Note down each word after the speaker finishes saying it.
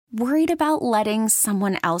Worried about letting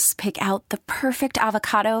someone else pick out the perfect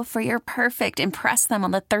avocado for your perfect impress them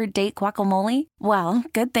on the third date guacamole? Well,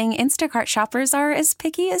 good thing Instacart shoppers are as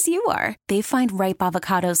picky as you are. They find ripe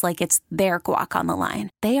avocados like it's their guac on the line.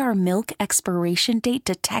 They are milk expiration date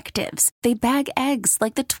detectives. They bag eggs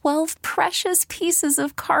like the 12 precious pieces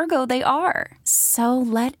of cargo they are. So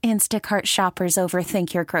let Instacart shoppers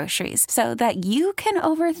overthink your groceries so that you can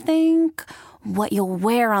overthink what you'll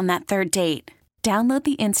wear on that third date. Download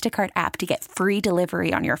the Instacart app to get free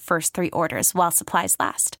delivery on your first 3 orders while supplies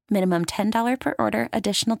last. Minimum $10 per order.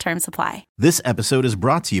 Additional terms apply. This episode is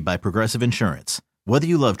brought to you by Progressive Insurance. Whether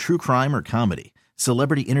you love true crime or comedy,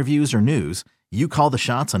 celebrity interviews or news, you call the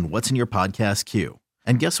shots on what's in your podcast queue.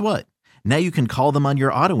 And guess what? Now you can call them on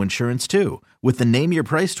your auto insurance too with the Name Your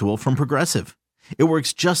Price tool from Progressive. It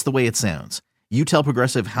works just the way it sounds. You tell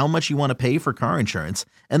Progressive how much you want to pay for car insurance,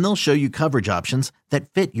 and they'll show you coverage options that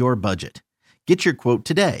fit your budget. Get your quote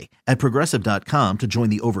today at Progressive.com to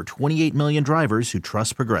join the over 28 million drivers who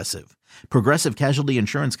trust Progressive. Progressive Casualty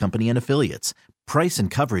Insurance Company and Affiliates. Price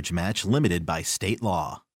and coverage match limited by state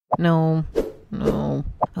law. No.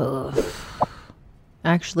 Ugh.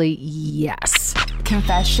 Actually, yes.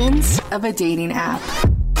 Confessions of a dating app.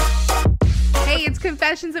 Hey, it's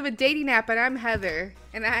Confessions of a Dating App, and I'm Heather,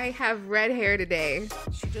 and I have red hair today.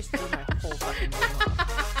 She just threw my whole fucking name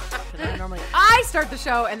off. I start the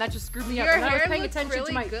show, and that just screwed me up. Your and hair I was paying looks attention really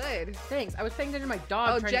to my good. Thanks. I was paying attention to my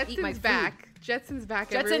dog trying to eat my Jetson's food. back. Jetson's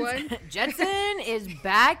back, everyone. Jetson is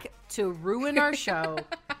back to ruin our show.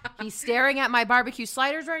 He's staring at my barbecue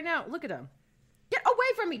sliders right now. Look at him. Get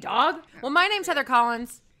away from me, dog. Well, my name's Heather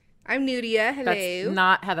Collins. I'm Nudia. Hello. That's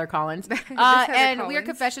not Heather Collins. Heather and Collins. we are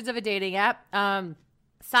Confessions of a Dating App.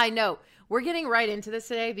 Side note, we're getting right into this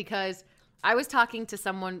today because I was talking to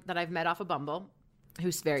someone that I've met off of Bumble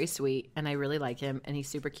who's very sweet, and I really like him, and he's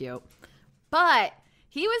super cute. But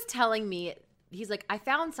he was telling me, he's like, I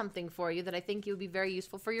found something for you that I think you would be very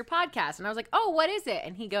useful for your podcast. And I was like, oh, what is it?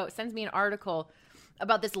 And he sends me an article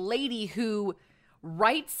about this lady who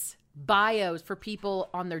writes bios for people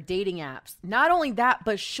on their dating apps. Not only that,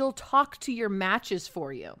 but she'll talk to your matches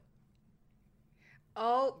for you.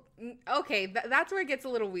 Oh, okay. That's where it gets a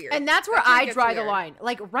little weird. And that's where I draw the line.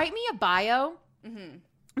 Like, write me a bio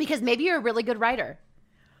because maybe you're a really good writer.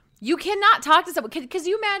 You cannot talk to someone. Can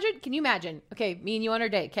you imagine? Okay, me and you on our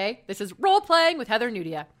date, okay? This is role playing with Heather and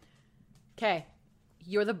Nudia. Okay,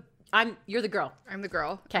 you're the girl. I'm the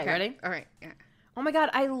girl. Okay, ready? All right, yeah. Oh my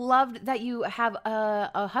God, I loved that you have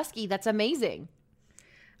a husky. That's amazing.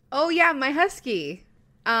 Oh, yeah, my husky.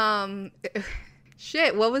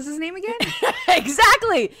 Shit, what was his name again?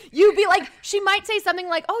 Exactly. You'd be like, she might say something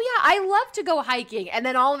like, oh yeah, I love to go hiking. And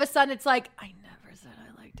then all of a sudden it's like, I never said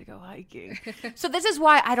I like to go hiking. So this is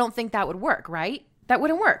why I don't think that would work, right? That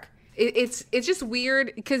wouldn't work. It's just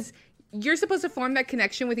weird because you're supposed to form that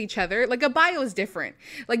connection with each other. Like, a bio is different.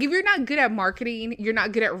 Like, if you're not good at marketing, you're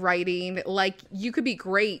not good at writing, like, you could be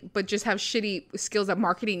great, but just have shitty skills at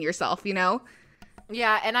marketing yourself, you know?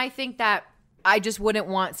 Yeah, and I think that I just wouldn't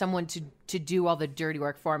want someone to do all the dirty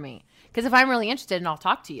work for me. Because if I'm really interested, and I'll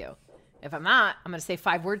talk to you. If I'm not, I'm going to say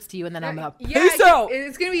 5 words to you, and then I'm going to peace out.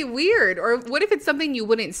 It's going to be weird. Or what if it's something you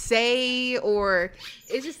wouldn't say, or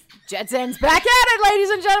it's just... Jetson's back at it, ladies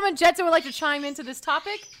and gentlemen. Jetson would like to chime into this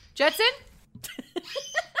topic. Jetson?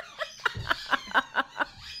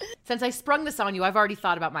 Since I sprung this on you, I've already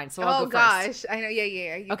thought about mine, so I'll go first. I know. Yeah.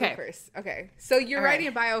 You Okay. go first. Okay. So you're writing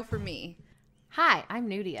a bio for me. Hi, I'm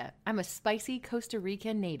Nudia. I'm a spicy Costa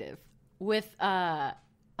Rican native with a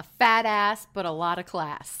fat ass but a lot of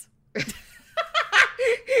class.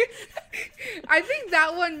 I think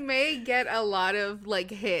that one may get a lot of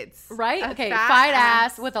like hits. Right? Okay, fat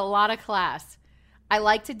ass with a lot of class. I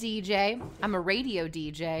like to DJ. I'm a radio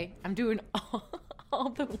DJ. I'm doing all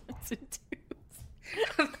the ones and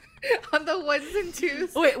twos. On the ones and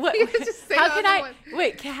twos. Wait, what? Just say how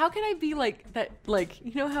can I be like that? Like,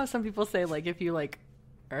 you know how some people say, like, if you like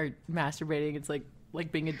are masturbating, it's like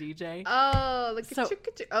being a DJ. Oh, like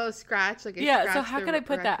scratch, like a yeah. So how can I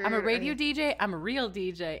put record, that? I'm a radio DJ. I'm a real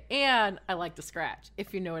DJ, and I like to scratch.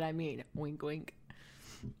 If you know what I mean. Wink, wink.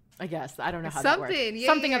 I guess I don't know how that works.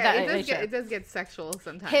 Something of that nature. It does get sexual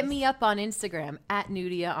sometimes. Hit me up on Instagram at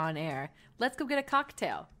Nudia on air. Let's go get a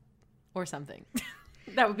cocktail or something.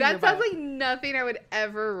 That sounds like nothing I would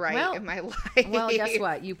ever write in my life. Well, guess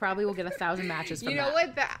what? You probably will get 1,000 matches from that. You know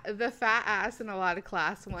what? The fat ass and a lot of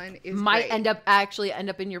class one is might great. end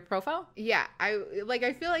up in your profile. Yeah, I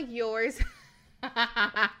feel like yours.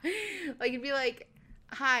 Like, it'd be like,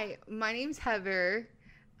 "Hi, my name's Heather.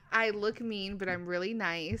 I look mean, but I'm really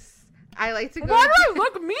nice. I like to go. Why do I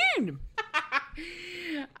look mean?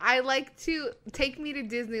 I like to take me to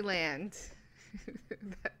Disneyland.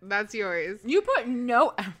 That's yours. You put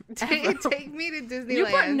no Take me to Disneyland. You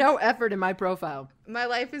put no effort in my profile. My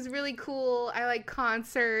life is really cool. I like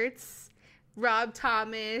concerts, Rob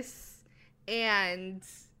Thomas, and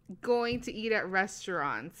going to eat at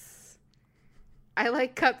restaurants. I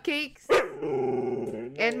like cupcakes.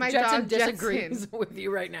 And my Jetson dog disagrees Jetson. with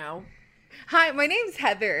you right now. Hi, my name's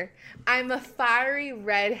Heather. I'm a fiery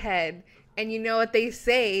redhead. And you know what they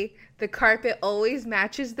say, the carpet always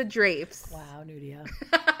matches the drapes. Wow, Nudia.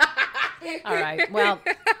 All right. Well,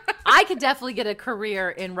 I could definitely get a career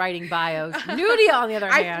in writing bios. Nudia, on the other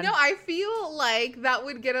hand. I feel like that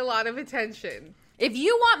would get a lot of attention. If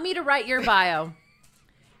you want me to write your bio,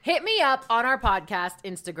 hit me up on our podcast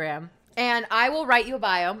Instagram, and I will write you a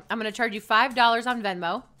bio. I'm going to charge you $5 on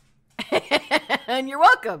Venmo, and you're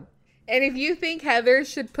welcome. And if you think Heather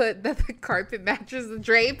should put that the carpet matches the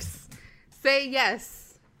drapes, say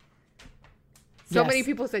yes. So Yes. many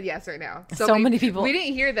people said yes right now. So many people. We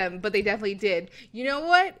didn't hear them, but they definitely did. You know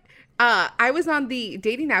what? I was on the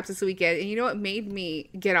dating apps this weekend, and you know what made me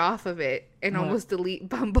get off of it and almost delete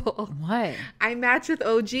Bumble? What? I matched with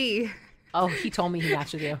OG. Oh, he told me he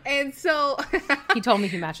matched with you. And so He told me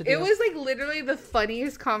he matched with you. it was like literally the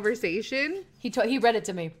funniest conversation. He read it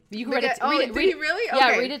to me. You can read it. Oh, Read it. did he really? Yeah,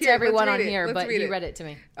 Okay, read it to here, everyone let's on read it. here, Let's but read he it. read it to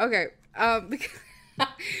me. Okay.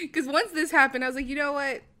 Because once this happened, I was like, you know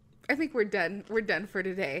what? I think we're done. We're done for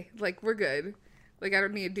today. Like, we're good. Like, I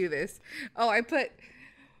don't need to do this. Oh, I put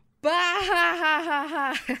bah ha ha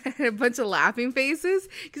ha ha and a bunch of laughing faces.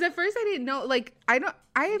 Because at first I didn't know. Like, I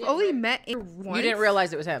have only met him once. You didn't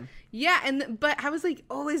realize it was him. Yeah, but I was like,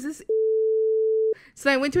 oh, is this? So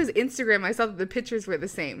I went to his Instagram. I saw that the pictures were the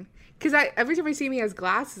same. Because every time I see him, he has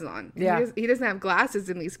glasses on. Yeah. He doesn't have glasses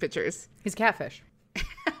in these pictures. He's catfish.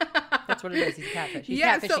 That's what it is. He's catfish. He's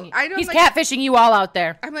Yeah, so catfishing. I don't He's like- catfishing you all out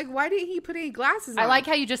there. I'm like, why didn't he put any glasses on? I like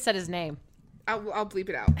how you just said his name. I'll bleep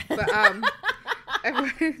it out. But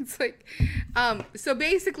it's like, so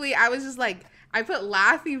basically, I was just like, I put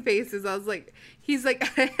laughing faces. I was like, he's like,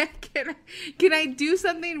 can I do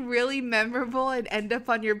something really memorable and end up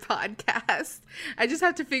on your podcast? I just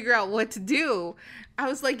have to figure out what to do. I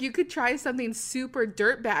was like, you could try something super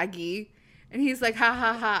dirtbaggy. And he's like, ha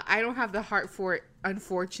ha ha, I don't have the heart for it,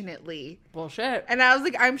 unfortunately. Bullshit. And I was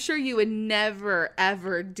like, I'm sure you would never,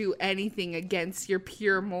 ever do anything against your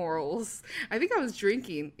pure morals. I think I was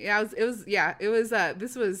drinking. Yeah,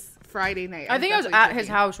 this was Friday night. I think I was at his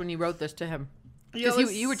house when you wrote this to him.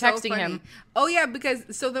 Because you were texting him. Oh, yeah, because,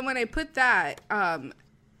 so then when I put that,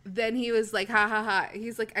 then he was like, ha ha ha.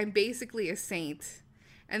 He's like, I'm basically a saint.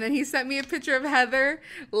 And then he sent me a picture of Heather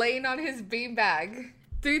laying on his beanbag.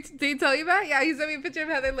 Did he tell you that? Yeah, he sent me a picture of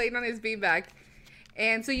Heather laying on his beanbag.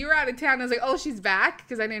 And so you were out of town. I was like, oh, she's back?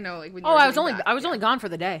 Because I didn't know like when you were I was getting back. only gone for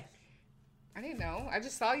the day. I didn't know. I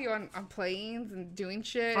just saw you on planes and doing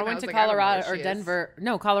shit. I and went was to like, I don't know Colorado where or she is. Denver.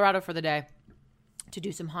 No, Colorado for the day to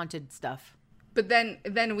do some haunted stuff. But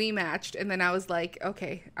then we matched, and then I was like,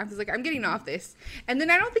 okay. I was like, I'm getting off this. And then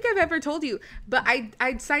I don't think I've ever told you, but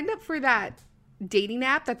I signed up for that dating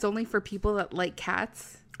app that's only for people that like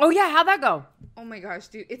cats. Oh yeah, how'd that go? Oh my gosh,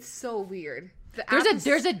 dude, it's so weird.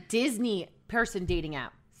 There's a Disney person dating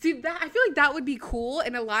app. See, that I feel like that would be cool,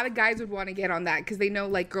 and a lot of guys would want to get on that because they know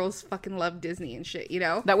like girls fucking love Disney and shit, you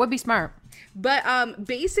know? That would be smart. But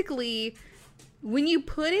basically, when you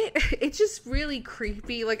put it, it's just really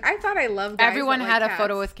creepy. Like, I thought I loved guys Everyone that had like a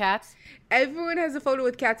photo cats. with cats. Everyone has a photo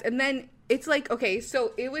with cats, and then it's like, okay,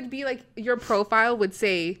 so it would be like your profile would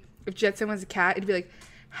say, if Jetson was a cat, it'd be like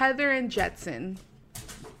Heather and Jetson.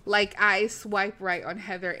 Like, I swipe right on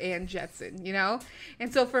Heather and Jetson, you know?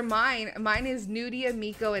 And so for mine is Nudia,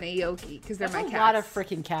 Miko, and Aoki because they're That's my a cats. lot of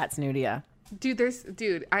freaking cats, Nudia.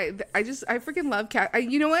 I freaking love cats.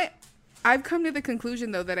 You know what? I've come to the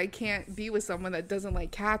conclusion though that I can't be with someone that doesn't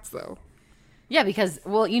like cats though. Yeah, because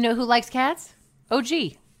well, you know who likes cats? OG.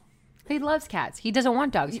 He loves cats. He doesn't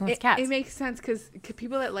want dogs. He wants cats. It makes sense because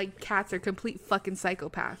people that like cats are complete fucking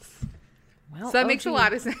psychopaths. Well, So that makes a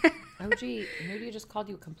lot of sense. OG, Nudia just called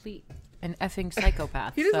you a complete and effing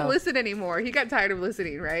psychopath. He doesn't so- listen anymore. He got tired of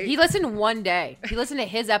listening, right? He listened one day. He listened to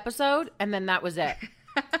his episode, and then that was it.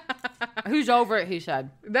 Who's over it, he said.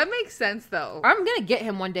 That makes sense though. I'm going to get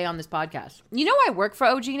him one day on this podcast. You know I work for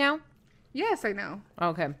OG now? Yes, I know.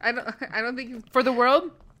 Okay. I don't think For the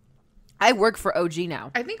world, I work for OG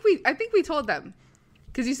now. I think we told them.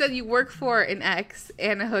 Because you said you work for an ex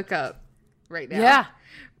and a hookup right now. Yeah.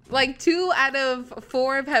 Like 2 out of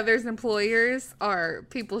 4 of Heather's employers are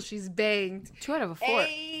people she's banged. 2 out of 4.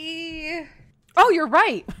 Hey. Oh, you're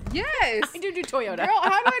right. Yes. I do Toyota. Girl,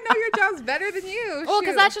 how do I know your job's better than you? Well,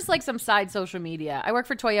 because Shoot. that's just like some side social media. I work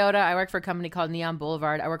for Toyota. I work for a company called Neon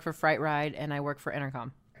Boulevard. I work for Fright Ride, and I work for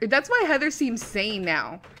Intercom. That's why Heather seems sane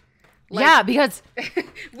now. Yeah, because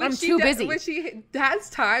When I'm she too busy. When she has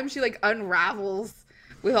time, she like unravels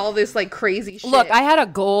with all this like crazy shit. Look, I had a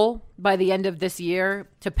goal by the end of this year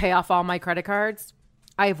to pay off all my credit cards.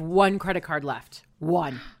 I have one credit card left.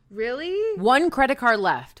 Really? One credit card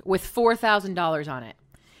left with $4,000 on it.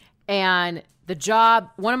 And the job,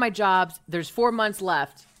 one of my jobs, there's 4 months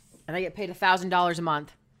left, and I get paid $1,000 a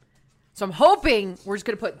month. So I'm hoping we're just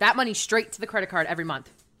going to put that money straight to the credit card every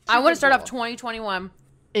month. I want to start off 2021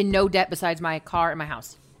 in no debt besides my car and my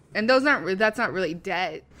house. And that's not really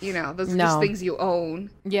debt, you know. Those are just things you own.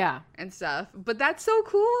 Yeah. And stuff. But that's so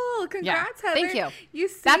cool. Congrats, Heather. Thank you. You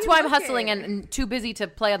see, that's why I'm hustling and too busy to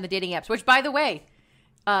play on the dating apps, which, by the way,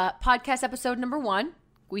 podcast episode number 1,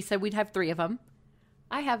 we said we'd have 3 of them.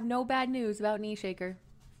 I have no bad news about Knee Shaker.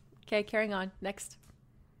 Okay, carrying on. Next.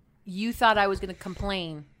 You thought I was going to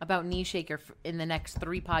complain about Knee Shaker in the next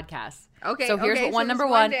 3 podcasts. Okay. So here's what number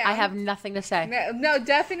one. I have nothing to say. No,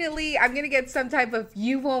 definitely. I'm going to get some type of,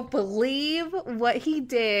 you won't believe what he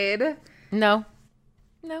did. No.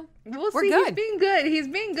 We'll We're see. good. He's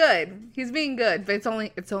being good. But it's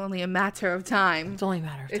only a matter of time. It's only a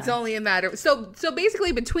matter of time. It's only a matter. So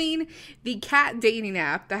basically, between the cat dating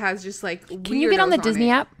app that has just like, Can you get on the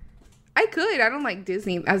Disney app? I could. I don't like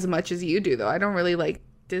Disney as much as you do, though. I don't really like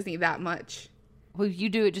Disney that much. Well, you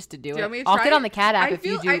do it just to do you it. Want me to I'll try get it? on the cat app if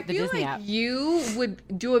you do I the feel Disney like app. You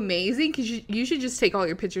would do amazing because you should just take all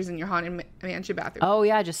your pictures in your Haunted Mansion bathroom. Oh,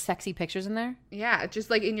 yeah, just sexy pictures in there? Yeah, just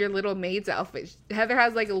like in your little maid's outfit. Heather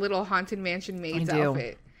has like a little Haunted Mansion maid's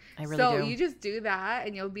outfit. I really do. So you just do that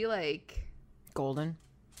and you'll be like... Golden.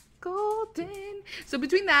 So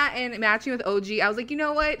between that and matching with OG, I was like, you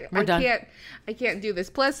know what? I can't do this.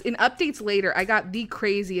 Plus, in updates later, I got the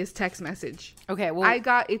craziest text message. Okay, well,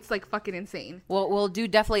 it's like fucking insane. We'll do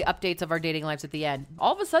definitely updates of our dating lives at the end.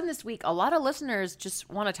 All of a sudden this week, a lot of listeners just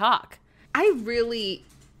want to talk. I really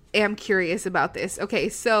am curious about this. Okay,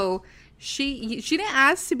 so she didn't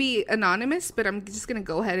ask to be anonymous, but I'm just gonna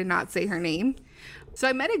go ahead and not say her name. So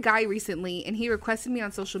I met a guy recently and he requested me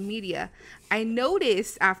on social media. I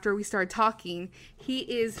noticed after we started talking, he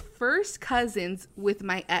is first cousins with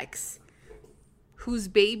my ex, whose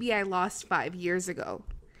baby I lost 5 years ago.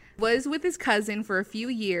 Was with his cousin for a few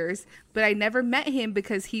years, but I never met him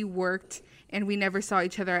because he worked and we never saw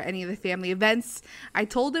each other at any of the family events. I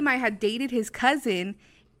told him I had dated his cousin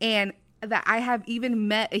and that I have even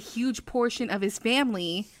met a huge portion of his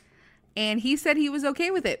family, and he said he was okay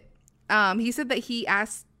with it. He said that he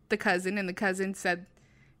asked the cousin, and the cousin said,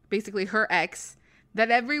 basically her ex,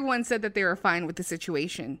 that everyone said that they were fine with the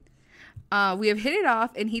situation. We have hit it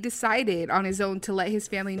off, and he decided on his own to let his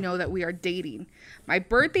family know that we are dating. My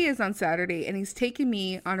birthday is on Saturday, and he's taking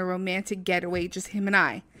me on a romantic getaway, just him and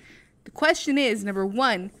I. The question is, number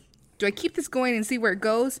 1, do I keep this going and see where it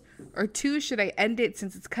goes? Or 2, should I end it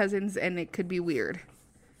since it's cousins and it could be weird?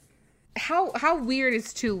 How weird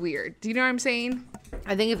is too weird? Do you know what I'm saying?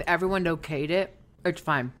 I think if everyone okayed it, it's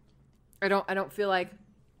fine. I don't feel like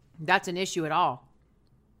that's an issue at all.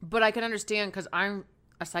 But I can understand, because I'm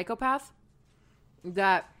a psychopath,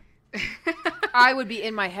 that I would be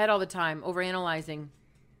in my head all the time, overanalyzing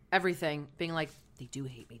everything, being like, they do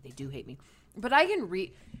hate me. But I can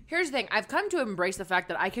read. Here's the thing. I've come to embrace the fact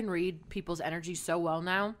that I can read people's energy so well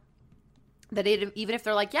now that even if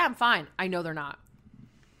they're like, yeah, I'm fine, I know they're not.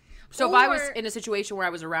 So if I was in a situation where I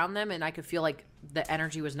was around them and I could feel like the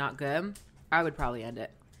energy was not good, I would probably end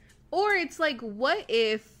it. Or it's like, what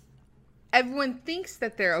if everyone thinks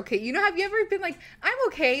that they're okay? You know, have you ever been like, I'm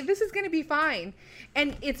okay, this is going to be fine.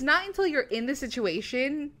 And it's not until you're in the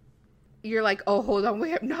situation, you're like, oh, hold on,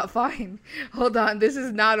 wait, I'm not fine. Hold on, this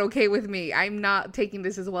is not okay with me. I'm not taking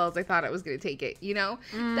this as well as I thought I was going to take it, you know?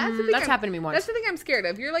 That's happened to me once. That's the thing I'm scared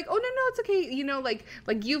of. You're like, oh, no, it's okay. You know, like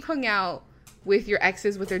you've hung out with your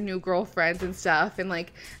exes, with their new girlfriends and stuff. And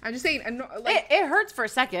like, I'm just saying, like, it hurts for a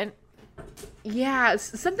second. Yeah,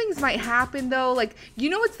 some things might happen though. Like,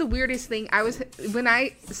 you know what's the weirdest thing? When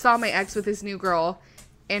I saw my ex with this new girl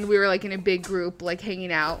and we were like in a big group, like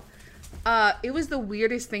hanging out, it was the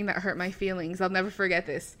weirdest thing that hurt my feelings. I'll never forget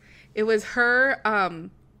this. It was her,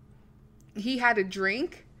 he had a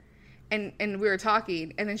drink and we were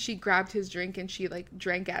talking, and then she grabbed his drink and she like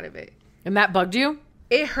drank out of it. And that bugged you?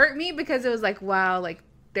 It hurt me because it was like, wow, like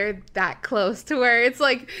they're that close to where it's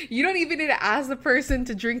like, you don't even need to ask the person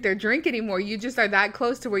to drink their drink anymore. You just are that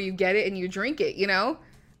close to where you get it and you drink it, you know?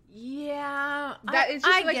 Yeah. That it's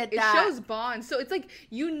just I like get it that. shows bonds. So it's like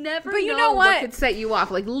you never But you know know what what? could set you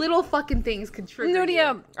off. Like little fucking things could trigger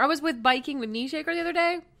you. I was with biking with Knee Shaker the other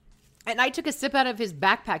day, and I took a sip out of his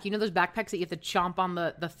backpack. You know those backpacks that you have to chomp on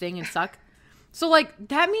the thing and suck? So, like,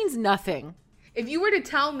 that means nothing. If you were to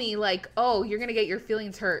tell me like, oh, you're gonna get your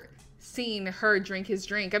feelings hurt seeing her drink his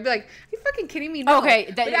drink, I'd be like, are you fucking kidding me? No. Okay,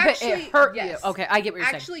 But but it hurt you. Okay, I get what you're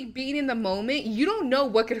saying. Actually, being in the moment, you don't know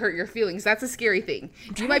what could hurt your feelings. That's a scary thing.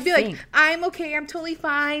 You might to be think. like, I'm okay, I'm totally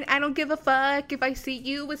fine. I don't give a fuck if I see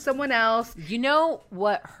you with someone else. You know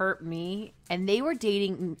what hurt me? And they were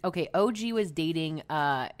dating. Okay, OG was dating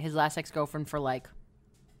his last ex-girlfriend for like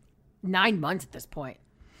 9 months at this point.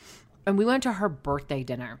 And we went to her birthday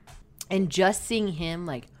dinner. And just seeing him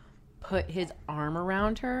like put his arm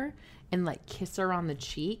around her and like kiss her on the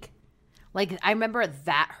cheek. Like, I remember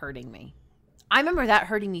that hurting me. I remember that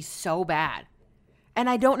hurting me so bad. And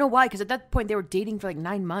I don't know why, because at that point they were dating for like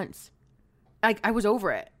 9 months. Like, I was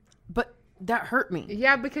over it. But that hurt me.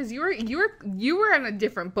 Yeah, because you were on a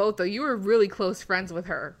different boat though. You were really close friends with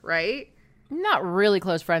her, right? Not really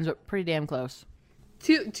close friends, but pretty damn close.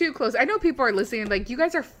 Too close. I know people are listening like, you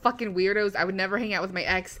guys are fucking weirdos. I would never hang out with my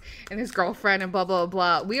ex and his girlfriend and blah blah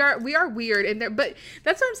blah. We are weird, and but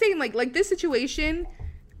that's what I'm saying. Like this situation,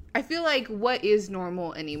 I feel like what is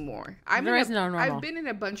normal anymore? There is no normal. I've been in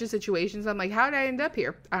a bunch of situations. I'm like, how did I end up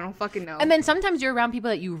here? I don't fucking know. And then sometimes you're around people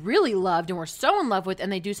that you really loved and were so in love with,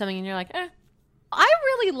 and they do something, and you're like, I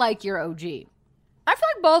really like your OG. I feel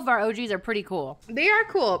like both of our OGs are pretty cool. They are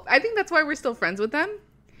cool. I think that's why we're still friends with them.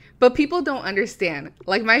 But people don't understand.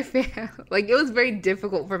 Like my like it was very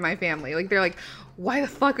difficult for my family. Like they're like, why the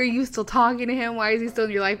fuck are you still talking to him? Why is he still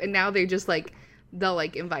in your life? And now they're just like, they'll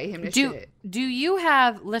like invite him to shit. Do you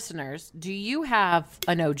have listeners? Do you have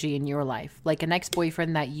an OG in your life, like an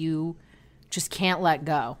ex-boyfriend that you just can't let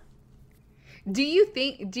go? Do you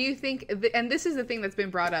think, and this is the thing that's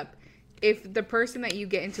been brought up, if the person that you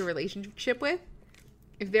get into a relationship with,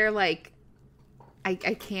 if they're like, I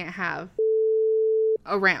can't have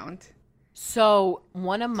around. So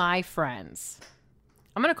one of my friends,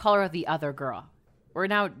 I'm going to call her the other girl. We're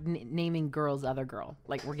now naming girls other girl.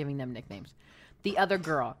 Like, we're giving them nicknames. The other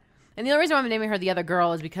girl. And the only reason why I'm naming her the other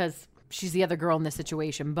girl is because she's the other girl in this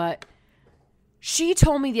situation. But she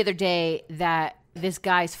told me the other day that this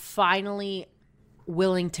guy's finally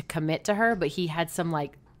willing to commit to her, but he had some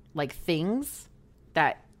like things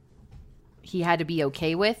that he had to be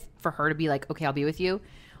okay with for her to be like, okay, I'll be with you.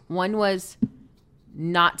 One was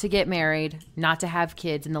not to get married, not to have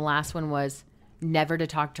kids, and the last one was never to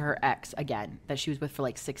talk to her ex again that she was with for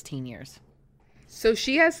like 16 years. So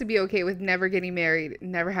she has to be okay with never getting married,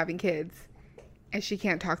 never having kids, and she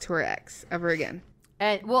can't talk to her ex ever again.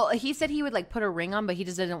 And well, he said he would like put a ring on, but he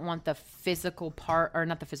just doesn't want the physical part, or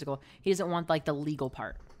not the physical. He doesn't want like the legal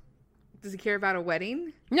part. Does he care about a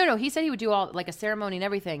wedding? No, he said he would do all like a ceremony and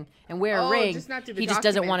everything and wear a ring. Just not do the he just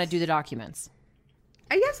doesn't want to documents. do the documents.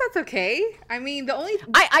 I guess that's okay. I mean, the only...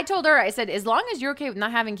 I told her, I said, as long as you're okay with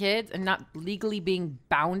not having kids and not legally being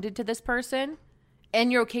bounded to this person,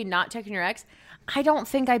 and you're okay not texting your ex, I don't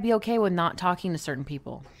think I'd be okay with not talking to certain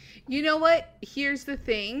people. You know what? Here's the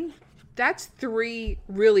thing. That's 3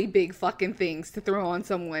 really big fucking things to throw on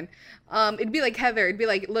someone. It'd be like Heather. It'd be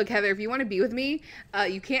like, look, Heather, if you want to be with me,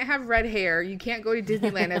 you can't have red hair. You can't go to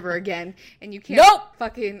Disneyland ever again. And you can't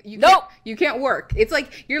you can't work. It's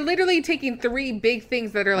like you're literally taking 3 big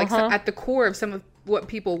things that are like at the core of some of what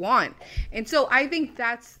people want. And so I think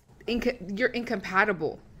that's you're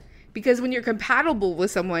incompatible. Because when you're compatible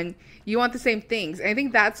with someone, you want the same things. And I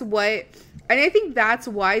think that's why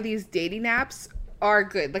these dating apps are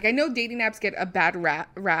good. Like, I know dating apps get a bad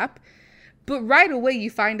rap, but right away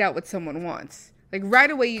you find out what someone wants. Like,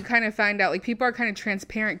 right away you kind of find out, like, people are kind of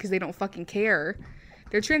transparent because they don't fucking care.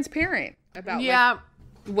 They're transparent about like,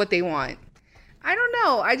 what they want. I don't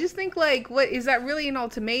know. I just think, like, what is that really an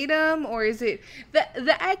ultimatum, or is it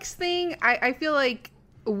the ex thing? I feel like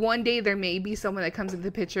one day there may be someone that comes into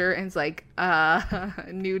the picture and is like,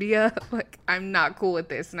 Nudia, like, I'm not cool with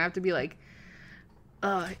this, and I have to be like,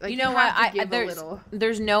 like, you know what?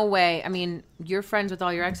 There's no way. I mean, you're friends with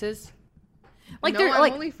all your exes. Like, no, they're I'm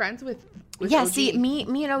like, only friends with yeah. OG. See,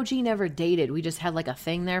 me and OG never dated. We just had like a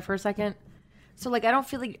thing there for a second. So like, I don't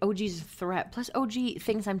feel like OG's a threat. Plus, OG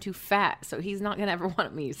thinks I'm too fat, so he's not gonna ever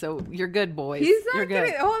want me. So you're good, boys. He's not you're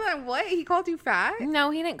gonna. Hold on, what? He called you fat? No,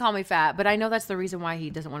 he didn't call me fat, but I know that's the reason why he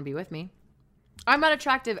doesn't want to be with me. I'm not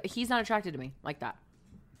attractive. He's not attracted to me like that.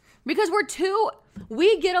 Because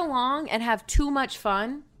we get along and have too much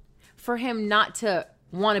fun for him not to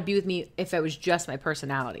want to be with me if it was just my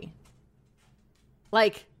personality.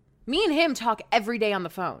 Like, me and him talk every day on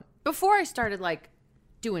the phone. Before I started, like,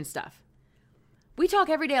 doing stuff. We talk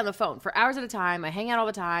every day on the phone for hours at a time. I hang out all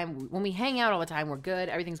the time. When we hang out all the time, we're good.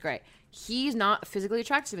 Everything's great. He's not physically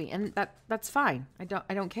attracted to me, and that's fine. I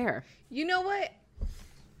don't care. You know what?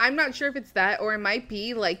 I'm not sure if it's that, or it might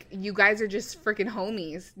be like you guys are just freaking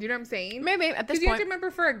homies. Do you know what I'm saying? Maybe at this Because you have point. to remember,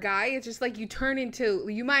 for a guy, it's just like you turn into.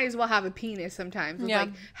 You might as well have a penis sometimes. It's Yeah.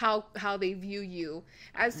 like how they view you,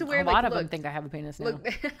 as to A where lot like, of them think I have a penis now. Look,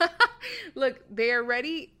 look, they are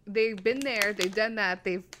ready. They've been there. They've done that.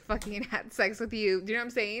 They've fucking had sex with you. Do you know what I'm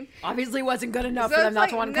saying? Obviously wasn't good enough So for them it's not like,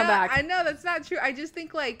 to want to no, come back. I know that's not true. I just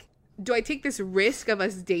think like, do I take this risk of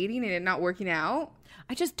us dating and it not working out?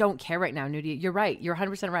 I just don't care right now, Nudie. You're right. You're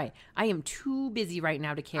 100% right. I am too busy right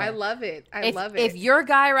now to care. I love it. I love it. If you're a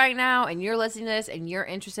guy right now and you're listening to this and you're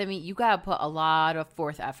interested in me, you got to put a lot of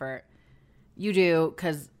forth effort. You do,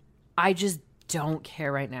 because I just don't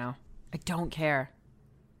care right now. I don't care.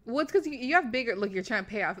 Well, it's because you have bigger. Look, you're trying to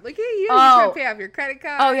pay off. Like, yeah, you're trying to pay off your credit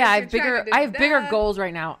card. Oh, yeah. I you're have bigger trying to I have bigger da-da. goals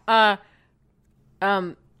right now.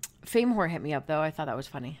 Fame Whore hit me up, though. I thought that was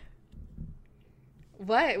funny.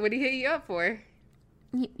 What? What did he hit you up for?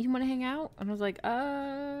 You want to hang out? And I was like,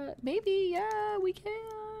 maybe, yeah, we can.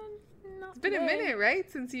 It's been a minute, right?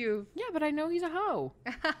 Since you. Yeah, but I know he's a hoe.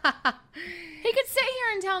 He could sit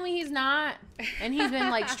here and tell me he's not. And he's been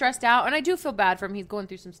like stressed out. And I do feel bad for him. He's going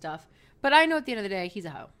through some stuff. But I know at the end of the day, he's a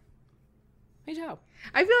hoe. He's a hoe.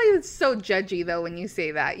 I feel like it's so judgy though when you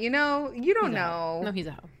say that. You know, you don't He's a hoe. know. No, he's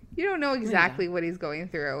a hoe. You don't know exactly what he's going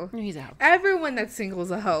through. No, he's a hoe. Everyone that's single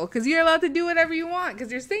is a hoe because you're allowed to do whatever you want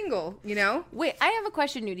because you're single. You know. Wait, I have a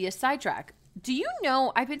question, Nudie, a sidetrack. Do you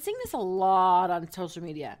know, I've been seeing this a lot on social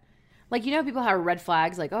media. Like, you know, people have red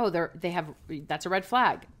flags, like, oh, that's a red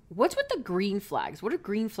flag. What's with the green flags? What do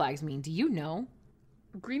green flags mean? Do you know?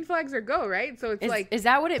 Green flags are go, right? So it's like, is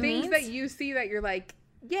that what it things means? that you see that you're like,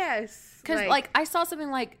 yes. Because, like, I saw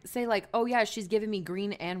something like, say, like, oh, yeah, she's giving me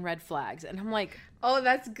green and red flags. And I'm like, oh,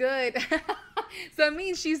 that's good. So it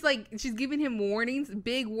means she's giving him warnings,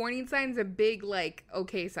 big warning signs and big, like,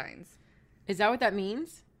 okay signs. is that what that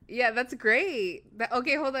means? Yeah, that's great.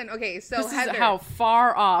 Okay, hold on. Okay, so This Heather, is how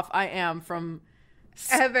far off I am from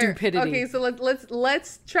stupidity. Okay, so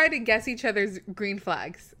let's try to guess each other's green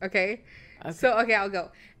flags. Okay. So I'll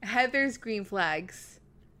go. Heather's green flags: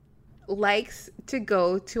 likes to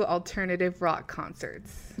go to alternative rock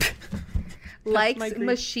concerts. Likes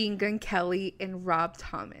Machine Gun Kelly and Rob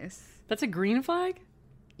Thomas. That's a green flag?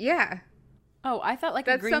 Yeah, Oh, I thought like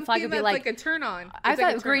that's a green flag would be that's like a turn on. I It's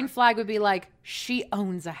like thought a turn green on. flag would be like she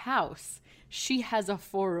owns a house. She has a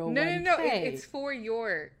 401k. No. It's for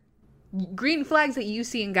your green flags that you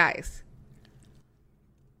see in guys.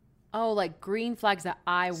 Oh, like green flags that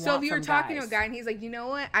I want. So if you were from talking guys. to a guy and he's like, you know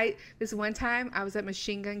what? This one time I was at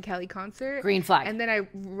Machine Gun Kelly concert. Green flag. And then I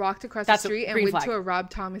walked across That's the street and green went flag. to a Rob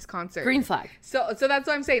Thomas concert. Green flag. So that's what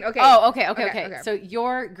I'm saying. Okay. Oh, okay. So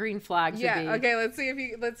your green flags would Yeah. be Okay. Let's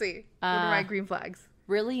see. What are my green flags?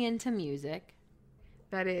 really into music.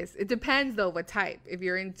 That is. It depends though what type. If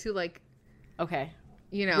you're into like, Okay.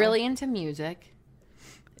 you know, Really into music.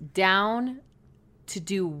 Down to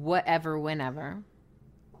do whatever, whenever.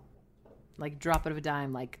 Like drop it of a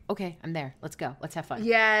dime. Like, okay, I'm there. Let's go. Let's have fun.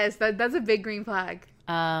 Yes, that's a big green flag.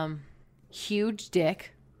 Huge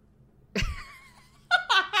dick.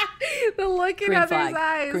 The look in Green Heather's flag.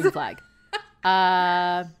 eyes. Green flag.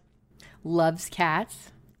 Loves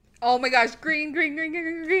cats. Oh my gosh, green.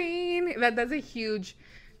 That's a huge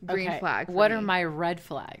green Okay, flag. for What me. are my red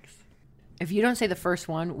flags? If you don't say the first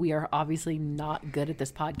one, we are obviously not good at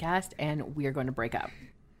this podcast and we are going to break up.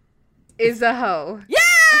 Is a hoe. Yay!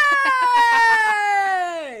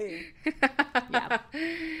 Yeah.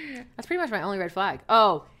 That's pretty much my only red flag.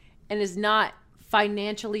 Oh, and is not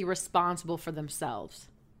financially responsible for themselves.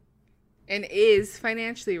 And is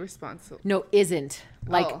financially responsible. No, isn't.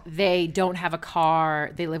 Like, Oh. they don't have a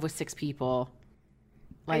car. They live with 6 people.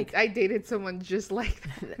 Like, I dated someone just like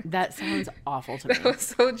that. that sounds awful to me. That was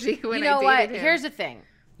so G when You know I what? dated him. Here's the thing.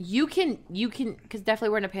 You can, because definitely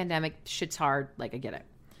we're in a pandemic. Shit's hard. Like, I get it.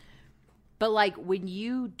 But, like, when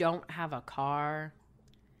you don't have a car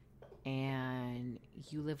and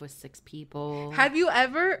you live with 6 people. Have you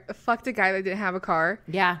ever fucked a guy that didn't have a car?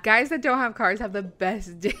 Yeah. Guys that don't have cars have the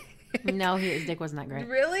best dick. No, his dick wasn't that great.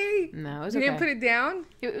 Really? No, it was You okay. didn't put it down?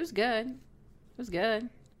 It was good. It was good.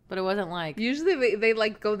 But it wasn't like. Usually they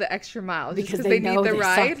like go the extra mile just Because because they they know need the they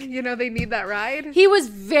ride. suck. You know, they need that ride. He was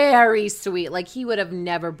very sweet. Like, he would have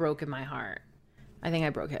never broken my heart. I think I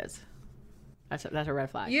broke his. That's a red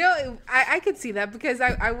flag. You know, I could see that because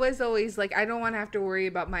I was always like, I don't want to have to worry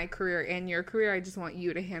about my career and your career. I just want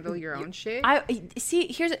you to handle your own shit. I see.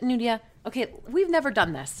 Here's Nudia. Okay, we've never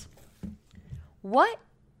done this. What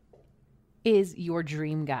is your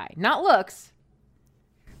dream guy? Not looks.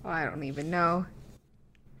 Oh, I don't even know.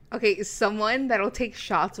 Okay, someone that'll take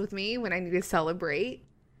shots with me when I need to celebrate.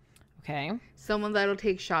 Okay. Someone that'll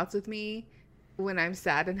take shots with me when I'm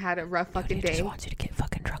sad and had a rough fucking day. Just wants you to get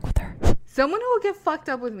fucking drunk with her. Someone who will get fucked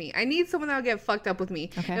up with me. I need someone that will get fucked up with me.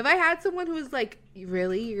 Okay. If I had someone who was like,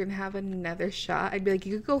 really, you're gonna have another shot? I'd be like,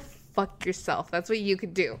 you could go fuck yourself. That's what you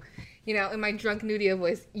could do. You know, in my drunk Nudia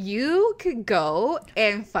voice, you could go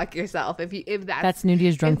and fuck yourself. If That's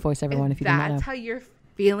Nudia's drunk voice, everyone. If you didn't know. that's how you're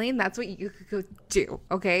feeling, that's what you could go do.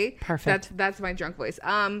 Okay. Perfect. That's my drunk voice.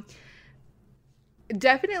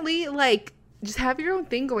 Definitely, like, just have your own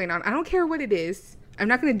thing going on. I don't care what it is. I'm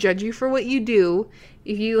not going to judge you for what you do.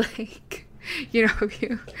 If you like, you know,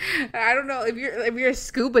 I don't know, if you're a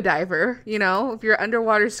scuba diver, you know, if you're an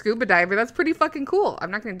underwater scuba diver, that's pretty fucking cool. I'm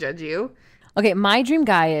not going to judge you. Okay, my dream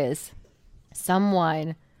guy is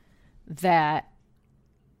someone that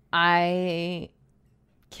I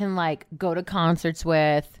can like go to concerts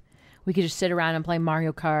with. We could just sit around and play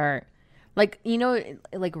Mario Kart. Like, you know,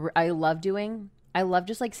 like I love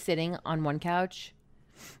just like sitting on one couch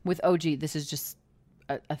with OG. This is just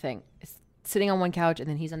a thing. It's sitting on one couch and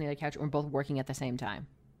then he's on the other couch and we're both working at the same time.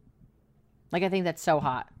 Like, I think that's so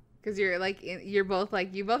hot. Because you're like, you both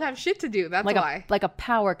have shit to do. That's like why. Like a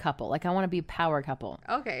power couple. Like, I want to be a power couple.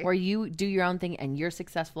 Okay. Where you do your own thing and you're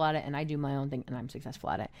successful at it, and I do my own thing and I'm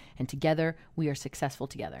successful at it. And together, we are successful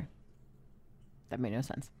together. That made no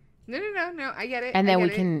sense. No. I get it. And then we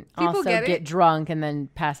it. can People also get it. drunk and then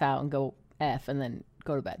pass out and go F and then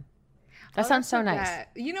go to bed. That sounds so nice.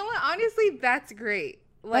 You know what? Honestly, that's great.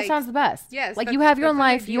 Like, that sounds the best. Yes. Like, you have your own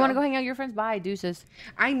that's life. You want to go hang out with your friends? Bye, deuces.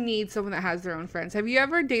 I need someone that has their own friends. Have you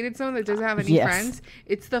ever dated someone that doesn't have any Yes. friends?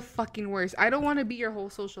 It's the fucking worst. I don't want to be your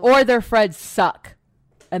whole social Or life. their friends suck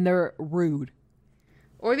and they're rude.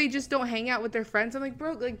 Or they just don't hang out with their friends. I'm like,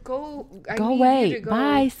 bro, like, go away. You to go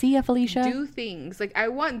Bye. See ya, Felicia. do things. Like, I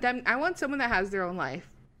want someone that has their own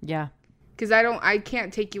life. Yeah. Because I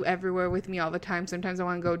can't take you everywhere with me all the time. Sometimes I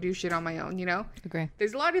want to go do shit on my own, you know? Agree.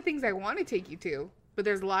 There's a lot of things I want to take you to. But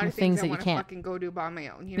there's a lot of things I want to fucking go do by my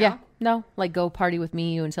own, you know? Yeah. No. Like, go party with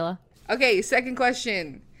me, you and Scylla. Okay, second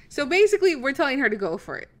question. So basically, we're telling her to go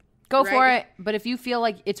for it. Go right? for it. But if you feel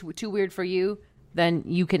like it's too weird for you, then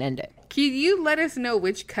you can end it. Can you let us know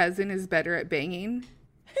which cousin is better at banging?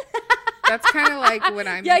 That's kind of like what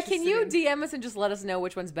I'm Yeah, can you in. DM us and just let us know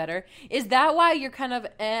which one's better? Is that why you're kind of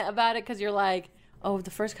about it? Because you're like, oh,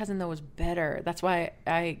 the first cousin, though, was better. That's why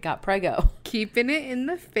I got prego. Keeping it in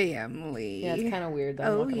the family. Yeah, it's kind of weird, though.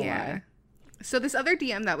 Oh, I'm not gonna yeah. lie. So this other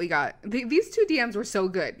DM that we got, these two DMs were so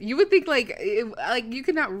good. You would think like you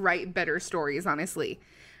could not write better stories, honestly.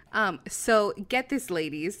 So get this,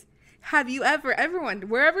 ladies. Have you ever, everyone,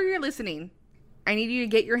 wherever you're listening, I need you to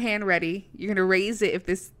get your hand ready. You're going to raise it if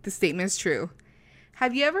the statement is true.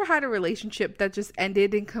 Have you ever had a relationship that just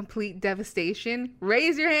ended in complete devastation?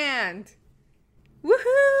 Raise your hand.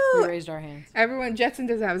 Woohoo! We raised our hands. Everyone, Jetson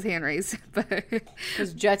doesn't have his hand raised, but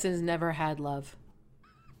Because Jetson's never had love.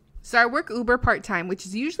 so I work Uber part-time, which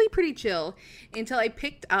is usually pretty chill until I had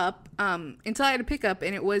to pick up,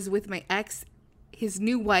 and it was with my ex, his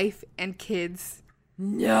new wife, and kids.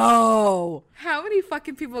 No. How many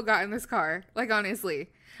fucking people got in this car? Like, honestly.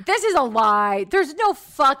 This is a lie. There's no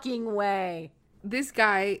fucking way. This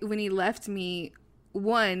guy, when he left me,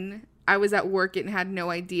 1, I was at work and had no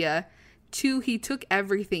idea. 2, he took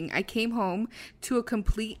everything. I came home to a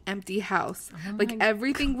complete empty house. Like,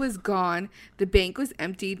 everything was gone. The bank was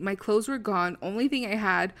emptied. My clothes were gone. Only thing I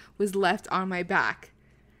had was left on my back.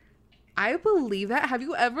 I believe that. Have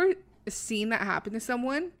you ever seen that happen to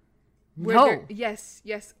someone? No. Yes.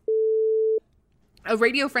 A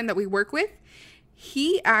radio friend that we work with,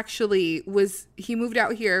 he moved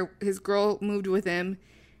out here. His girl moved with him.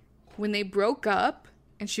 When they broke up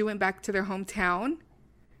and she went back to their hometown,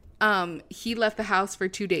 he left the house for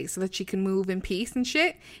 2 days so that she can move in peace and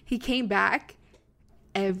shit. He came back.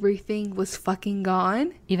 Everything was fucking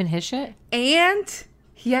gone. Even his shit? And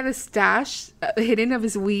he had a stash hidden of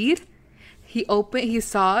his weed. He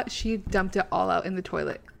saw she dumped it all out in the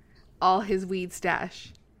toilet. All his weed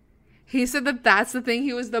stash. He said that that's the thing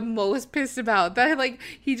he was the most pissed about. That, like,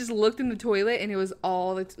 he just looked in the toilet and it was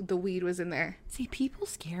all the weed was in there. See, people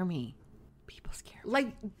scare me. Like,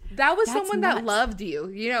 that was That's someone nuts. that loved you,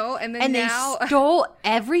 you know? And then And now... they stole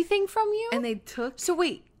everything from you? and they took So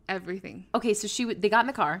wait. everything. Okay, so they got in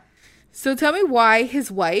the car. So tell me why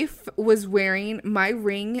his wife was wearing my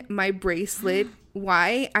ring, my bracelet,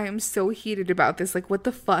 why I am so heated about this. Like, what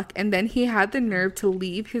the fuck? And then he had the nerve to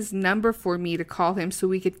leave his number for me to call him so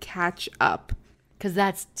we could catch up. Because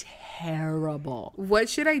that's terrible. What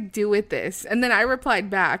should I do with this? And then I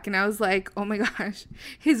replied back and I was like, oh my gosh,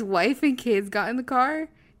 his wife and kids got in the car.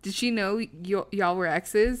 did she know y'all were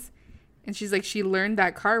exes? And she's like, she learned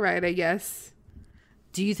that car ride, I guess.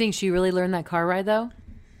 Do you think she really learned that car ride, though?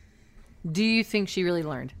 Do you think she really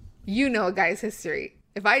learned? You know a guy's history.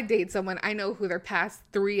 If I date someone, I know who their past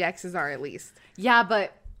 3 exes are at least. Yeah,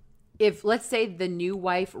 but if, let's say, the new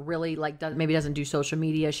wife really, like, maybe doesn't do social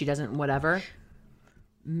media, she doesn't whatever,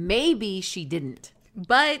 maybe she didn't.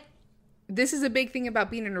 But this is a big thing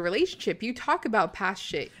about being in a relationship. You talk about past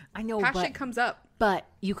shit. I know, past but shit comes up. But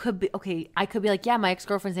you could be, okay, I could be like, yeah, my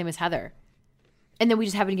ex-girlfriend's name is Heather. And then we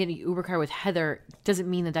just happen to get an Uber car with Heather. Doesn't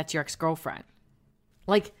mean that that's your ex-girlfriend.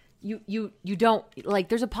 Like, you don't, like,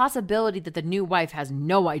 there's a possibility that the new wife has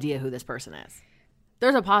no idea who this person is.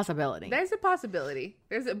 There's a possibility. There's a possibility.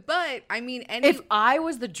 But, I mean, If I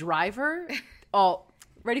was the driver,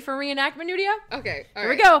 ready for reenactment, Nudia? Okay, all Here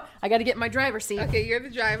right. we go. I got to get in my driver's seat. Okay, you're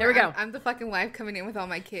the driver. Here we go. I'm the fucking wife coming in with all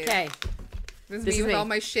my kids. Okay. This This is is me with me. all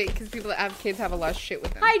my shit, because people that have kids have a lot of shit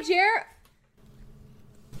with them. Hi, Jer.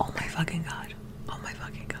 Oh my fucking God. Oh my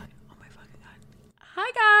fucking God. Oh my fucking God.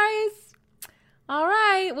 Hi, guys. All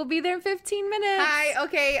right. We'll be there in 15 minutes. Hi,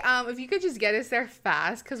 okay, if you could just get us there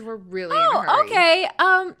fast, because we're really in a hurry. Oh, okay.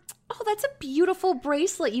 Oh, that's a beautiful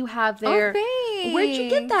bracelet you have there. Oh, thanks. Where'd you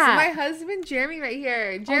get that? My husband, Jeremy, right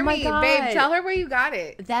here. my Jeremy, God. babe, tell her where you got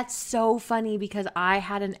it. That's so funny because I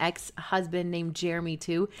had an ex-husband named Jeremy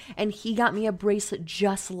too, and he got me a bracelet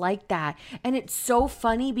just like that. And it's so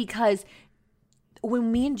funny because when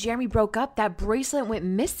me and Jeremy broke up, that bracelet went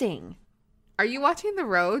missing. Are you watching the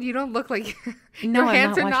road? You don't look like No, your I'm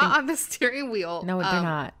hands not are not watching. on the steering wheel. No, they're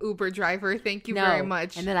not. Uber driver, thank you very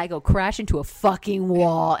much. And then I go crash into a fucking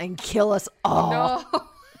wall and kill us all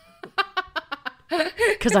No.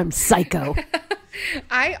 because I'm psycho.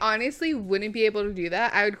 I honestly wouldn't be able to do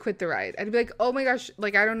that. I would quit the ride. I'd be like, oh my gosh,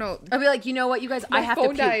 like I don't know. I'll be like, you know what, you guys, I My have phone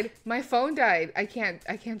to puke. died. My phone died. I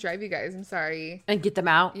can't drive you guys. I'm sorry. And get them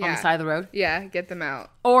out on Yeah. the side of the road. Yeah, get them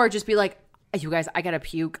out. Or just be like, you guys, I gotta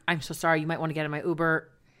puke. I'm so sorry. You might want to get in my Uber.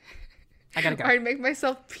 I gotta go. Or I'd make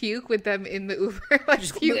myself puke with them in the Uber. Like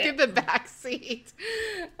puke in the back seat.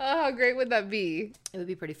 Oh, how great would that be? It would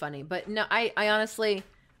be pretty funny. But no, I honestly,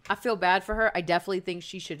 I feel bad for her. I definitely think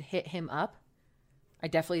she should hit him up. I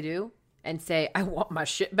definitely do. And say, I want my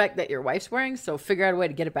shit back that your wife's wearing, so figure out a way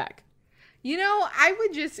to get it back. You know, I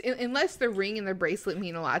would just, unless the ring and the bracelet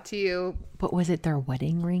mean a lot to you. But was it their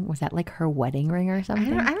wedding ring? Was that like her wedding ring or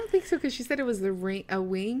something? I don't think so, because she said it was the ring, a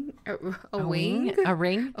wing. A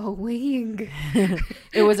ring? A wing.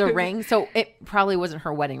 It was a ring, so it probably wasn't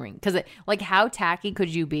her wedding ring. Because, like, how tacky could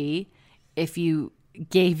you be if you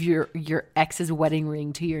gave your ex's wedding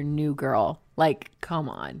ring to your new girl? Like, come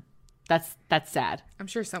on. That's sad. I'm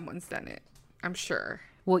sure someone's done it. I'm sure.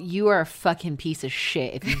 Well, you are a fucking piece of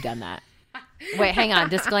shit if you've done that. Wait, hang on.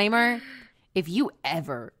 Disclaimer. If you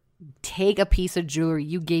ever take a piece of jewelry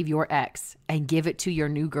you gave your ex and give it to your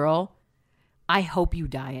new girl, I hope you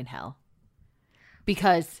die in hell.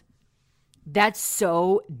 Because that's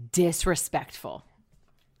so disrespectful.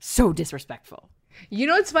 So disrespectful. You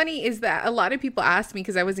know what's funny is that a lot of people asked me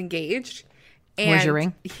because I was engaged. And Where's your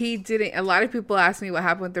ring? He didn't. A lot of people asked me what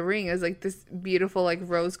happened with the ring. It was like this beautiful, like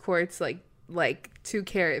rose quartz, like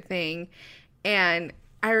 2-carat thing. And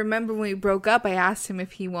I remember when we broke up, I asked him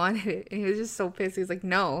if he wanted it, and he was just so pissed. He was like,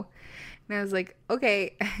 "No," and I was like,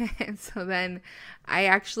 "Okay." And so then I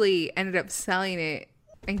actually ended up selling it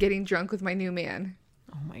and getting drunk with my new man.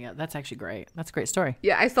 Oh my God, that's actually great. That's a great story.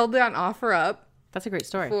 Yeah, I sold it on OfferUp That's a great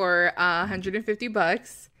story. for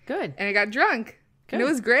 $150, Good. and I got drunk, and it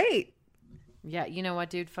Good. was great. Yeah, you know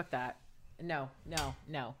what, dude? Fuck that. No.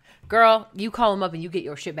 Girl, you call him up and you get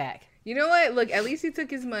your shit back. You know what? Look, at least he took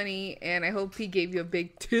his money, and I hope he gave you a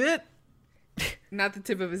big tip. Not the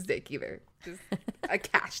tip of his dick either. Just a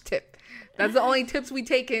cash tip. That's the only tips we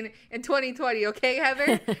take in 2020, okay,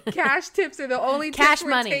 Heather? Cash tips are the only Cash tips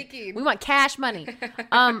money. we're taking. We want cash money.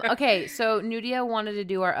 Okay, so Nudia wanted to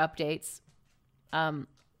do our updates.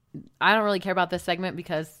 I don't really care about this segment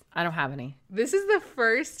because I don't have any. This is the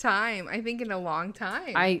first time, I think, in a long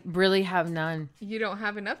time. I really have none. You don't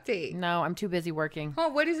have an update. No, I'm too busy working. Oh,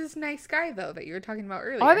 what is this nice guy, though, that you were talking about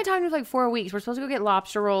earlier? Oh, I've been talking to like 4 weeks. We're supposed to go get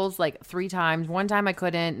lobster rolls like 3 times. One time I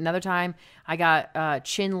couldn't. Another time I got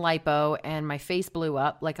chin lipo and my face blew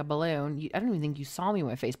up like a balloon. I don't even think you saw me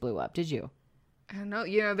when my face blew up, did you? I don't know.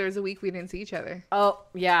 You know, there's a week we didn't see each other. Oh,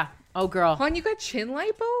 yeah. Oh, girl. Hon, you got chin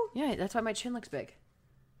lipo? Yeah, that's why my chin looks big.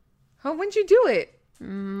 Oh, when'd you do it?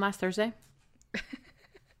 Last Thursday.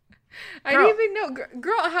 I didn't even know.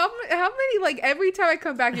 Girl, how many, like, every time I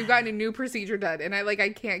come back, you've gotten a new procedure done, and I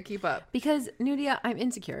can't keep up. Because, Nudia, I'm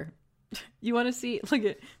insecure. You want to see? Look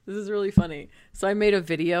at this is really funny. So I made a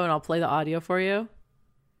video, and I'll play the audio for you.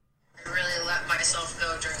 I really let my myself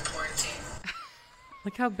go during quarantine.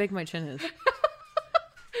 Look how big my chin is.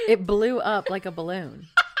 It blew up like a balloon.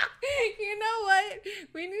 You know what?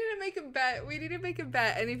 We need to make a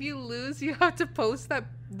bet. And if you lose, you have to post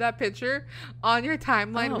that picture on your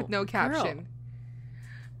timeline with no caption.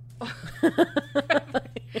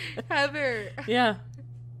 Heather. Yeah.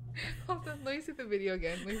 Hold on, let me see the video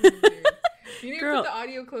again. You need to put the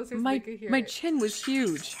audio closer so they can hear my it. chin was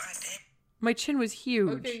huge. My chin was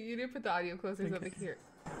huge. Okay, you need to put the audio closer so they can hear it.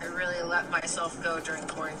 I really let myself go during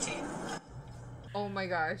quarantine. Oh my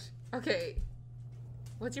gosh. Okay.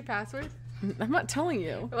 What's your password? I'm not telling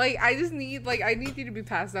you. Like, I need you to be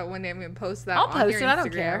passed out one day. I'm going to post that I'll on post your it. Instagram. I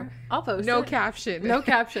don't care. I'll post it. No caption. No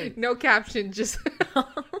caption. No caption. Just...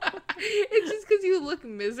 It's just because you look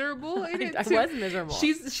miserable in it I too. was miserable.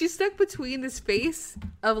 She's stuck between this face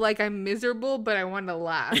of like, I'm miserable, but I want to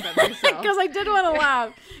laugh at myself. Because I did want to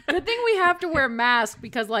laugh. Good thing we have to wear masks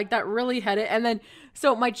because like that really had it. And then,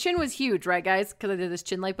 so my chin was huge, right, guys? Because I did this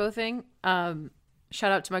chin lipo thing.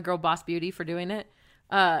 Shout out to my girl Boss Beauty for doing it.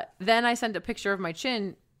 Then I sent a picture of my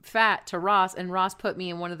chin fat to Ross, and Ross put me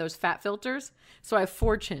in one of those fat filters. So I have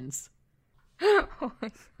 4 chins. Oh my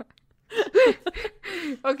God.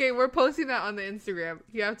 Okay, we're posting that on the Instagram.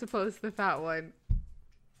 You have to post the fat one.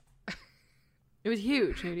 It was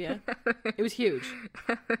huge, Nudia. It was huge.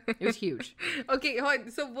 It was huge. Okay, hold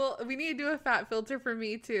on. So we need to do a fat filter for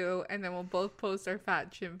me too, and then we'll both post our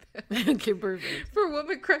fat chin Okay, perfect. for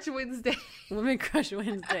Woman Crush Wednesday. Woman Crush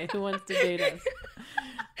Wednesday. Who wants to date us?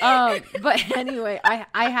 But anyway,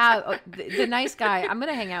 I have the nice guy. I'm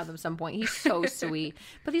gonna hang out with him some point. He's so sweet,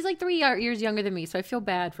 but he's like 3 years younger than me, so I feel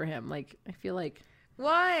bad for him. Like I feel like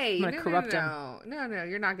Why? I'm gonna corrupt him. No,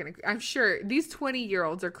 you're not gonna. I'm sure these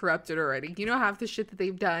 20-year-olds are corrupted already. You know half the shit that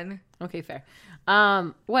they've done. Okay, fair.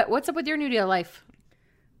 What's up with your Nudia life?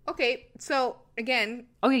 Okay, so again,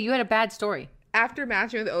 Okay, you had a bad story. after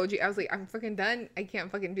matching with OG, I was like, I'm fucking done. I can't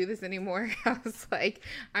fucking do this anymore. I was like,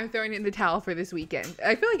 I'm throwing in the towel for this weekend.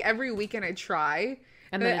 I feel like every weekend I try,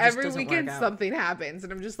 and then it just every doesn't weekend work out. something happens,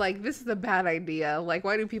 and I'm just like, this is a bad idea. Like,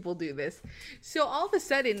 why do people do this? So all of a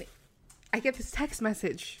sudden, I get this text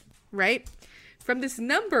message, right? From this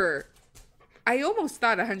number. I almost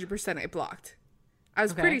thought 100% I blocked. I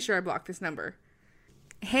was pretty sure I blocked this number.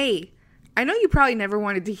 Hey, I know you probably never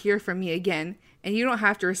wanted to hear from me again, and you don't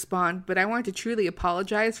have to respond, but I want to truly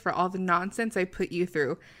apologize for all the nonsense I put you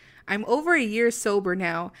through. I'm over a year sober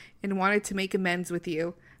now and wanted to make amends with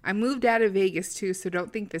you. I moved out of Vegas too, so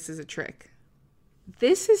don't think this is a trick.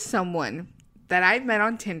 This is someone that I've met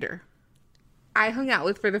on Tinder. I hung out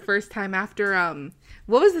with for the first time after,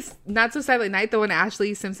 what was this Not So Silent Night, the one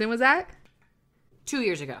Ashley Simpson was at? 2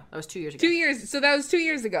 years ago. That was 2 years ago. 2 years. So that was 2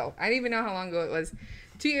 years ago. I didn't even know how long ago it was.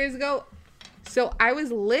 2 years ago. So I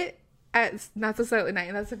was lit at Not So Silent Night,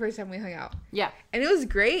 and that's the first time we hung out. Yeah. And it was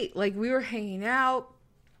great. Like, we were hanging out.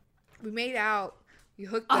 We made out. We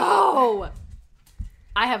hooked up. Oh!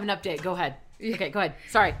 I have an update. Go ahead. Okay, go ahead.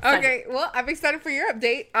 Sorry. Okay. Well, I'm excited for your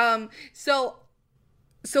update.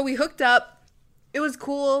 So we hooked up. It was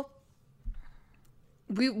cool.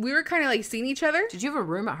 We were kind of like seeing each other. Did you have a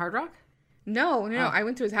room at Hard Rock? No. I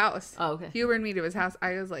went to his house. Oh, okay. He lured me to his house.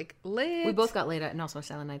 I was like, lit. We both got laid at and also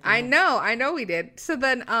Silent Night. I know we did. So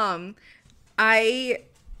then I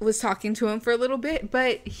was talking to him for a little bit,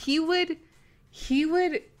 but he would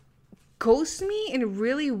ghost me in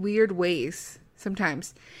really weird ways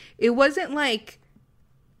sometimes. It wasn't like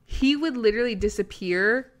he would literally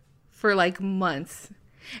disappear for like months.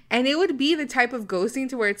 And it would be the type of ghosting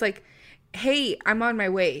to where it's like, hey, I'm on my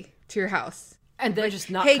way to your house. And then just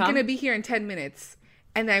not Hey, come? gonna be here in 10 minutes.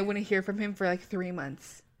 And I wouldn't hear from him for like 3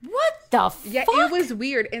 months. What the fuck? Yeah, it was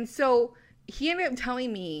weird. And so he ended up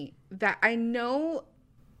telling me that I know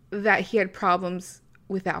that he had problems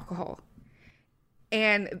with alcohol.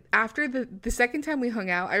 And after the second time we hung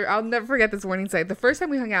out, I'll never forget this warning sign. The first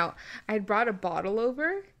time we hung out, I had brought a bottle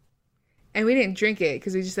over and we didn't drink it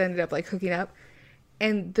because we just ended up like hooking up.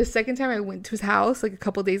 And the second time I went to his house, like a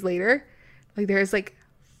couple days later, like there's like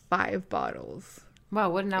 5 bottles Wow,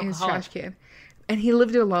 what an in his alcoholic. trash can. And he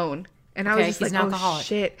lived alone. And I was just he's like, an oh alcoholic.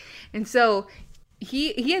 shit. And so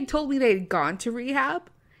he had told me they had gone to rehab.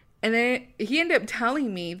 And then he ended up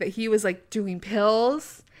telling me that he was like doing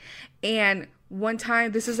pills. And one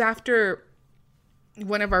time, this was after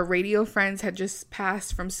one of our radio friends had just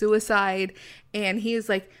passed from suicide. And he was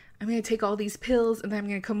like, I'm going to take all these pills and then I'm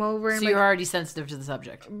going to come over. And So you're already sensitive to the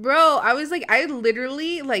subject. Bro, I was like, I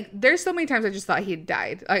literally, like, there's so many times I just thought he had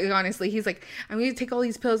died. Like, honestly, he's like, I'm going to take all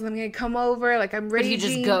these pills and I'm going to come over. Like, I'm But raging. you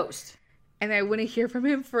just ghost. And I wouldn't hear from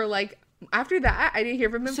him for, like, After that, I didn't hear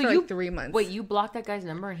from him for like 3 months. Wait, you blocked that guy's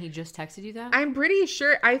number and he just texted you that? I'm pretty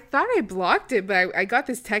sure. I thought I blocked it, but I got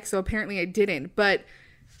this text, so apparently I didn't. But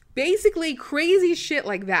basically, crazy shit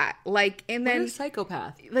like that. Like, and then what a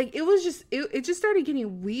psychopath. Like, it was just it just started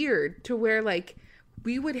getting weird to where like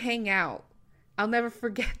we would hang out. I'll never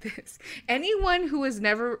forget this. Anyone who has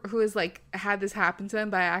like had this happen to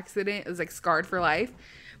them by accident is like scarred for life.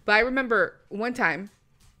 But I remember one time,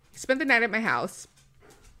 he spent the night at my house.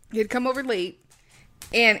 He had come over late,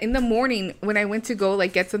 and in the morning when I went to go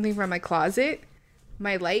like get something from my closet,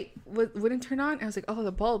 my light wouldn't turn on. I was like, oh,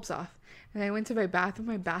 the bulb's off. And I went to my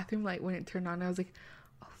bathroom light wouldn't turn on. I was like,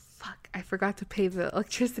 oh fuck, I forgot to pay the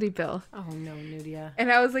electricity bill. Oh no, Nudia.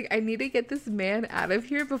 And I was like, I need to get this man out of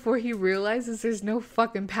here before he realizes there's no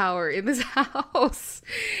fucking power in this house.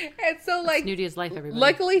 And so like, that's Nudia's life, everybody.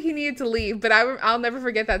 Luckily he needed to leave, but I'll never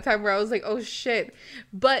forget that time where I was like, oh shit.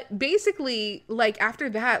 But basically, like after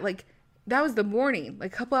that, like that was the morning.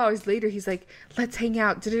 Like a couple hours later, he's like, let's hang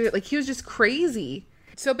out. Like he was just crazy.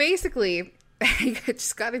 So basically, I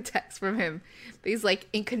just got a text from him. He's like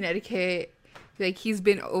in Connecticut. Like he's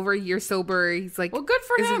been over a year sober. He's like, well, good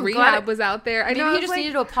for him. His rehab was out there. Maybe he just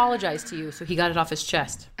needed to apologize to you, so he got it off his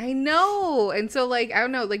chest. I know. And so like, I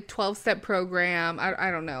don't know, like 12-step program. I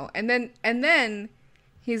don't know. And then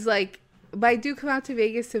he's like, but I do come out to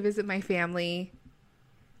Vegas to visit my family.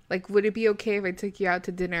 Like, would it be okay if I took you out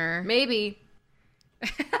to dinner? Maybe.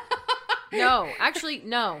 No, actually,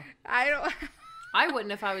 no. I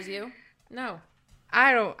wouldn't if I was you. No.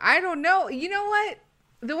 I don't know. You know what?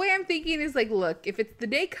 The way I'm thinking is like, look, if it's the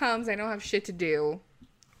day comes, I don't have shit to do.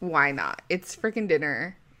 Why not? It's freaking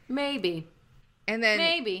dinner. Maybe. And then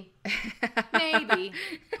maybe.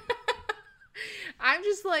 I'm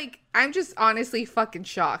just honestly fucking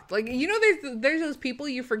shocked. Like, you know, there's those people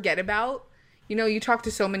you forget about. You know, you talk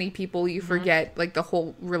to so many people, you forget like the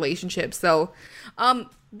whole relationship. So,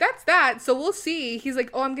 that's that. So we'll see. He's like,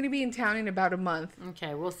 oh, I'm going to be in town in about a month.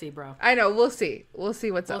 Okay, we'll see, bro. I know. We'll see. We'll see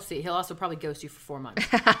what's up. We'll see. He'll also probably ghost you for 4 months.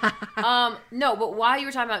 No, but while you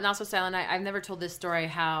were talking about Not So Silent Night, I've never told this story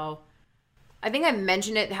how, I think I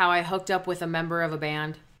mentioned it, how I hooked up with a member of a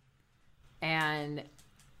band. And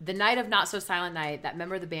the night of Not So Silent Night, that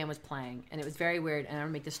member of the band was playing. And it was very weird. And I'm going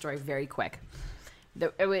to make this story very quick.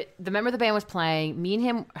 The member of the band was playing. Me and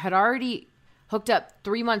him had already hooked up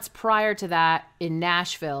 3 months prior to that in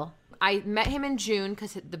Nashville. I met him in June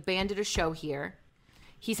because the band did a show here.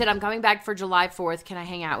 He said, I'm coming back for July 4th. Can I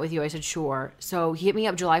hang out with you? I said, sure. So he hit me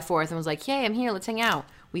up July 4th and was like, hey, I'm here. Let's hang out.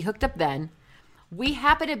 We hooked up then. We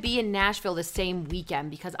happened to be in Nashville the same weekend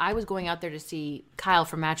because I was going out there to see Kyle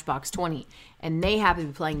from Matchbox 20. And they happened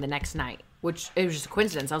to be playing the next night, which it was just a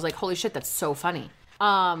coincidence. I was like, holy shit, that's so funny.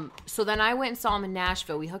 So then I went and saw him in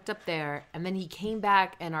Nashville. We hooked up there, and then he came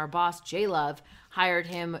back, and our boss, J-Love, hired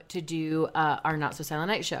him to do our Not So Silent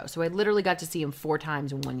Night show. So I literally got to see him 4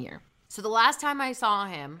 times in 1 year. So the last time I saw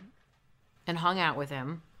him and hung out with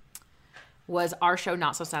him was our show,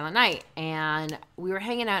 Not So Silent Night. And we were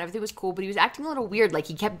hanging out. Everything was cool, but he was acting a little weird. Like,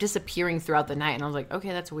 he kept disappearing throughout the night. And I was like, okay,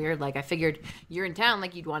 that's weird. Like, I figured you're in town.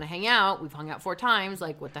 Like, you'd want to hang out. We've hung out 4 times.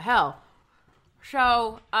 Like, what the hell?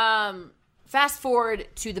 So, fast forward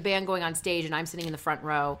to the band going on stage, and I'm sitting in the front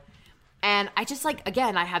row. And I just, like,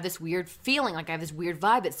 again, I have this weird feeling, like I have this weird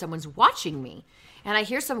vibe that someone's watching me. And I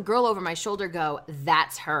hear some girl over my shoulder go,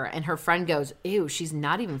 that's her. And her friend goes, ew, she's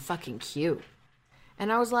not even fucking cute.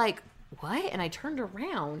 And I was like, what? And I turned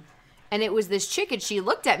around, and it was this chick, and she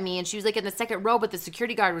looked at me, and she was, like, in the second row, but the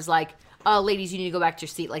security guard was like, ladies, you need to go back to your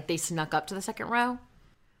seat. Like, they snuck up to the second row.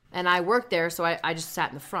 And I worked there, so I just sat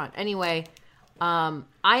in the front. Anyway, I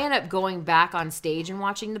ended up going back on stage and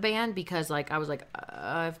watching the band because, like, I was like,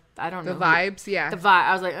 I don't know. The vibes, yeah. The vibe.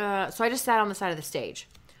 I was like, so I just sat on the side of the stage.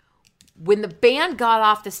 When the band got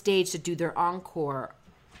off the stage to do their encore,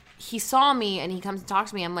 he saw me and he comes and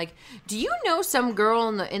talks to me. I'm like, do you know some girl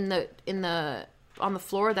on the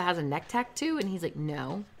floor that has a neck tattoo? And he's like,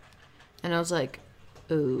 no. And I was like,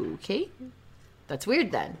 okay, that's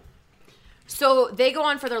weird then. So they go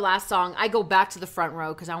on for their last song. I go back to the front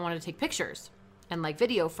row because I wanted to take pictures and like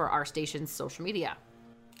video for our station's social media.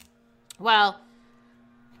 Well,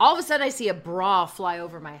 all of a sudden I see a bra fly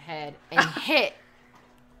over my head and hit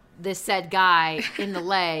this said guy in the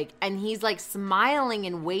leg, and he's like smiling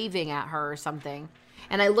and waving at her or something.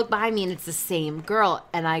 And I look behind me and it's the same girl,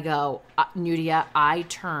 and I go, Nudia, I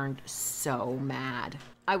turned so mad.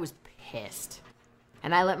 I was pissed.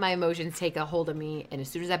 And I let my emotions take a hold of me. And as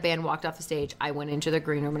soon as that band walked off the stage, I went into the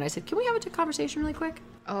green room and I said, can we have a conversation really quick?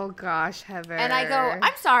 Oh gosh, Heather. And I go,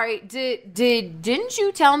 I'm sorry. Didn't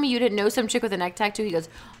you tell me you didn't know some chick with a neck tattoo? He goes,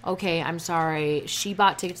 okay, I'm sorry. She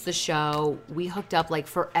bought tickets to the show. We hooked up like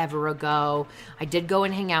forever ago. I did go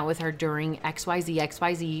and hang out with her during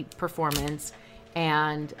XYZ performance.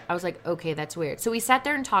 And I was like, okay, that's weird. So we sat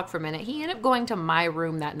there and talked for a minute. He ended up going to my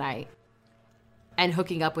room that night and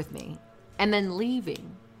hooking up with me and then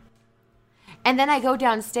leaving. And then I go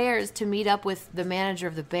downstairs to meet up with the manager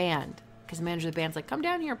of the band because the manager of the band's like, come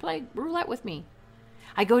down here, play roulette with me.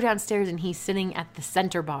 I go downstairs and he's sitting at the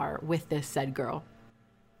center bar with this said girl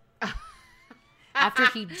after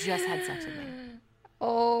he just had sex with me.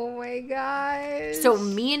 Oh my gosh. So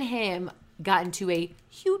me and him got into a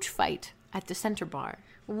huge fight at the center bar.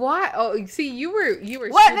 What? Oh, see, you were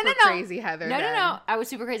What? super No. crazy, Heather. No. I was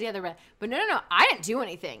super crazy, Heather. But no. I didn't do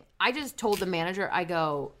anything. I just told the manager, I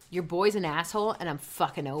go, your boy's an asshole, and I'm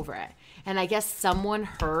fucking over it. And I guess someone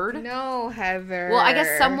heard. No, Heather. Well, I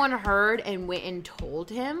guess someone heard and went and told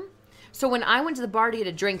him. So when I went to the bar to get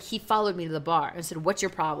a drink, he followed me to the bar and said, what's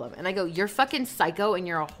your problem? And I go, you're fucking psycho and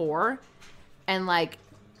you're a whore. And, like,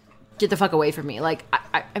 get the fuck away from me. Like,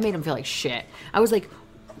 I made him feel like shit. I was like,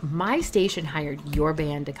 my station hired your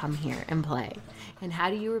band to come here and play. And how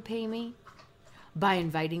do you repay me? By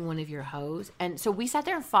inviting one of your hoes. And so we sat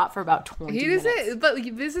there and fought for about 20 minutes. But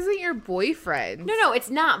this isn't your boyfriend. No, it's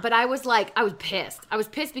not. But I was pissed. I was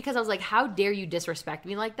pissed because I was like, how dare you disrespect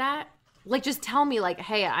me like that? Like, just tell me, like,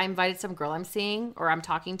 hey, I invited some girl I'm seeing or I'm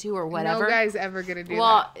talking to or whatever. No guy's ever going to do that.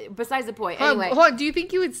 Well, besides the point. Anyway. Hold on. Do you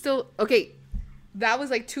think you would still... Okay, that was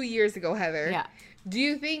like 2 years ago, Heather. Yeah. Do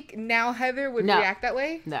you think now Heather would react that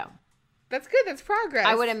way? No. That's good. That's progress.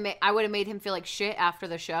 I would have made him feel like shit after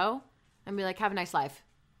the show and be like, have a nice life.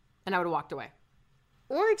 And I would have walked away.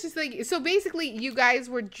 Or it's just like... So basically, you guys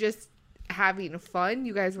were just having fun?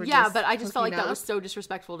 You guys were Yeah, just but I just felt like hooking that up? was so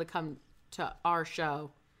disrespectful to come to our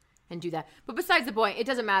show and do that. But besides the point, it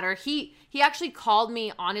doesn't matter. He actually called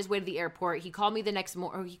me on his way to the airport. He called me the next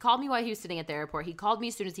morning. He called me while he was sitting at the airport. He called me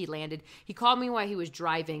as soon as he landed. He called me while he was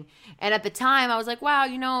driving. And at the time, I was like, wow,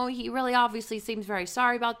 he really obviously seems very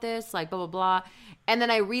sorry about this, like, blah, blah, blah. And then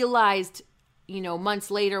I realized, months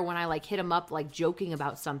later when I, like, hit him up, like, joking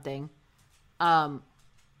about something,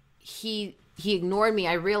 he ignored me.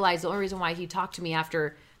 I realized the only reason why he talked to me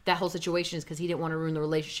after that whole situation is because he didn't want to ruin the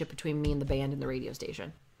relationship between me and the band and the radio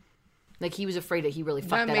station. Like, he was afraid that he really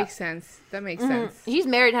fucked that up. That makes sense. That makes sense. He's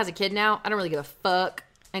married and has a kid now. I don't really give a fuck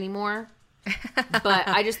anymore. But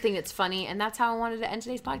I just think it's funny, and that's how I wanted to end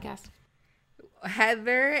today's podcast.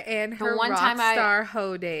 Heather and her rock star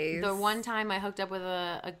hoe days. The one time I hooked up with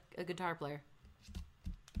a guitar player.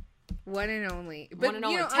 One and only. But, one and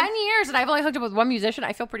only. 10 years, and I've only hooked up with one musician.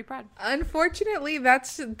 I feel pretty proud. Unfortunately,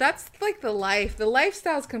 that's like the life. The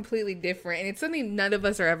lifestyle is completely different, and it's something none of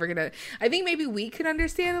us are ever gonna. I think maybe we could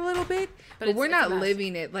understand a little bit, but we're not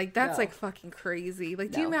living it. Like, that's like fucking crazy.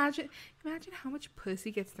 Like, do you imagine how much pussy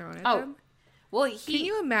gets thrown at them? Well, can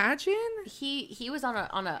you imagine? He was on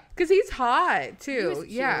a because he's hot too.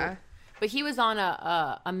 Yeah, but he was on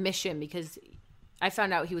a mission because I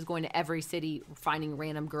found out he was going to every city, finding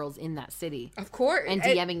random girls in that city. Of course. And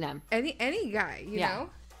DMing them. Any guy, you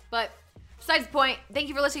know? But besides the point, thank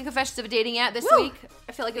you for listening to Confessions of a Dating App this week.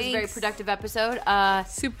 I feel like it was a very productive episode.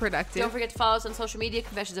 Super productive. Don't forget to follow us on social media,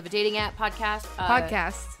 Confessions of a Dating App podcast.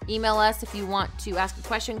 Email us if you want to ask a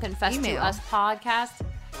question,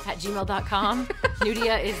 confesstoUspodcast@gmail.com.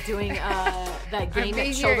 Nudia is doing that game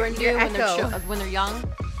that children do when they're young.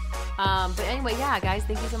 But anyway, yeah, guys,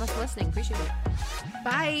 thank you so much for listening. Appreciate it.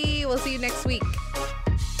 Bye. We'll see you next week.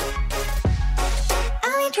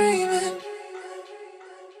 I'm dreaming.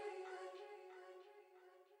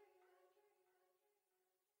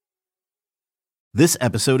 This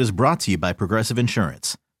episode is brought to you by Progressive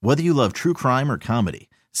Insurance. Whether you love true crime or comedy,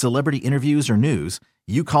 celebrity interviews or news,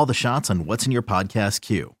 you call the shots on what's in your podcast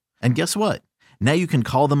queue. And guess what? Now you can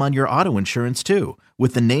call them on your auto insurance too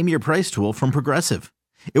with the Name Your Price tool from Progressive.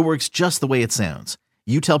 It works just the way it sounds.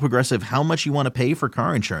 You tell Progressive how much you want to pay for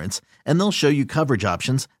car insurance, and they'll show you coverage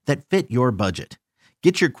options that fit your budget.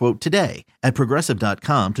 Get your quote today at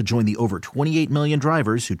Progressive.com to join the over 28 million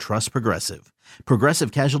drivers who trust Progressive.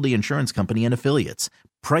 Progressive Casualty Insurance Company and Affiliates.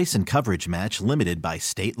 Price and coverage match limited by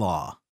state law.